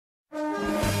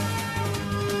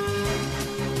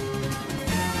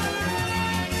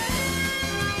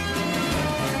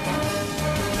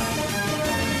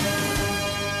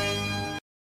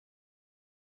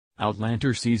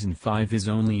Outlander Season 5 is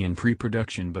only in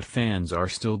pre-production, but fans are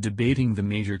still debating the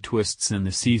major twists in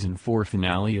the Season 4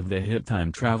 finale of the hit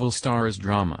time travel stars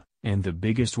drama, and the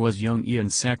biggest was young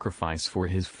Ian's sacrifice for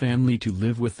his family to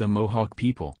live with the Mohawk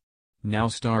people. Now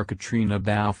star Katrina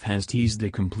Balfe has teased a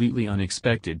completely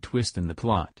unexpected twist in the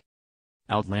plot.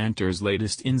 Outlander's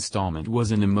latest installment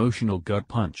was an emotional gut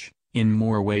punch, in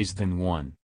more ways than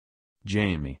one.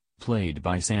 Jamie, played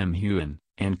by Sam Heughan,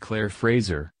 and Claire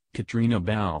Fraser, Katrina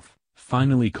Balfe,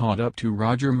 finally caught up to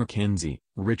Roger Mackenzie,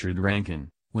 Richard Rankin,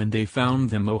 when they found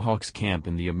the Mohawks' camp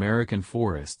in the American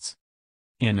forests.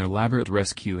 An elaborate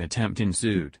rescue attempt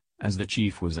ensued, as the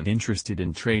chief wasn't interested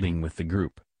in trading with the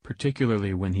group,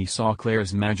 particularly when he saw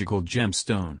Claire's magical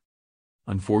gemstone.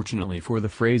 Unfortunately for the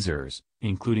Frasers,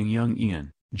 including young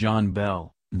Ian, John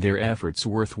Bell, their efforts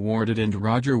were thwarted and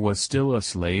Roger was still a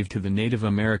slave to the Native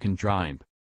American tribe.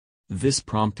 This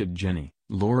prompted Jenny,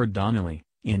 Laura Donnelly,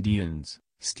 and Ian's,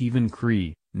 Stephen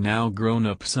Cree, now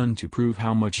grown-up son to prove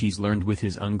how much he's learned with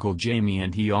his uncle Jamie,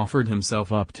 and he offered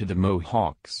himself up to the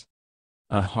Mohawks.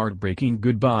 A heartbreaking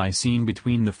goodbye scene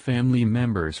between the family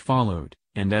members followed,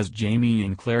 and as Jamie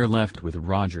and Claire left with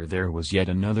Roger, there was yet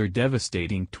another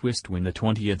devastating twist when the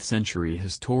 20th century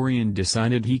historian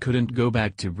decided he couldn't go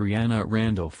back to Brianna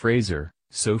Randall Fraser,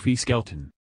 Sophie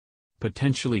Skelton,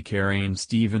 potentially carrying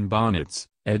Stephen Bonnet's,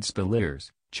 Ed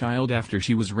Spiller's, child after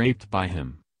she was raped by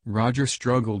him. Roger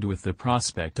struggled with the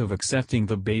prospect of accepting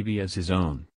the baby as his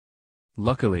own.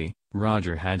 Luckily,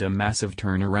 Roger had a massive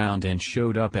turnaround and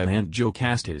showed up at Aunt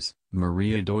Jocasta's,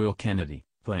 Maria Doyle Kennedy,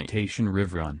 Plantation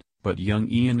Riverrun, but young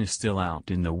Ian is still out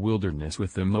in the wilderness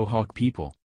with the Mohawk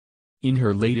people. In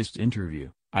her latest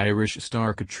interview, Irish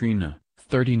star Katrina,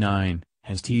 39,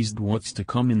 has teased what's to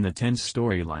come in the tense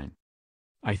storyline.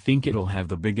 "I think it'll have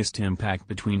the biggest impact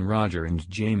between Roger and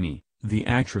Jamie," the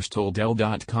actress told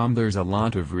Elle.com. "There's a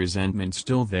lot of resentment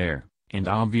still there, and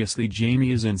obviously Jamie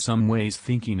is in some ways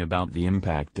thinking about the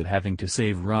impact that having to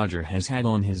save Roger has had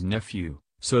on his nephew,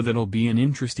 so that'll be an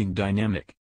interesting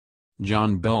dynamic.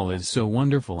 John Bell is so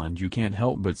wonderful, and you can't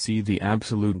help but see the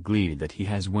absolute glee that he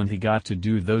has when he got to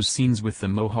do those scenes with the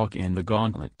Mohawk and the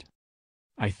Gauntlet.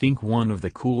 I think one of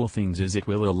the cool things is it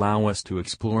will allow us to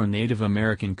explore Native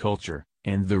American culture,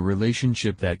 and the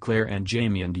relationship that Claire and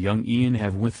Jamie and young Ian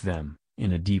have with them,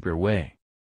 in a deeper way."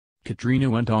 Katrina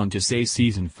went on to say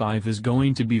Season 5 is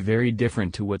going to be very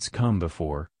different to what's come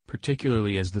before,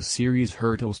 particularly as the series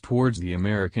hurtles towards the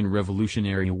American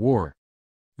Revolutionary War.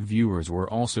 Viewers were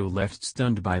also left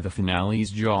stunned by the finale's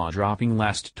jaw-dropping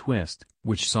last twist,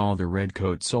 which saw the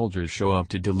Redcoat soldiers show up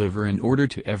to deliver an order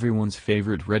to everyone's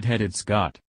favorite red-headed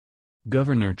Scot.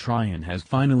 Governor Tryon has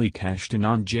finally cashed in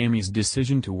on Jamie's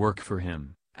decision to work for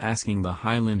him, asking the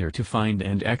Highlander to find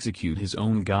and execute his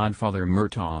own godfather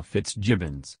Murtaugh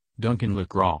Fitzgibbons, Duncan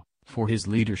Lacroix, for his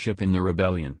leadership in the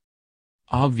rebellion.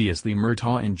 Obviously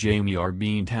Murtaugh and Jamie are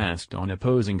being tasked on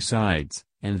opposing sides,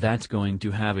 and that's going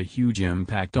to have a huge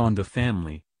impact on the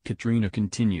family, Katrina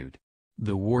continued.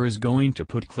 The war is going to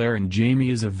put Claire and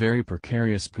Jamie in a very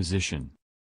precarious position.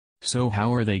 So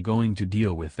how are they going to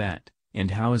deal with that?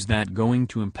 And how is that going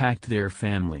to impact their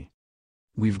family?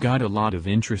 We've got a lot of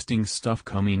interesting stuff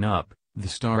coming up, the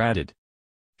star added.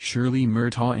 Surely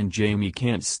Murtaugh and Jamie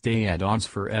can't stay at odds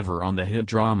forever on the hit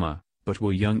drama, but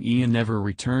will young Ian ever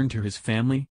return to his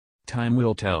family? Time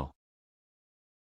will tell.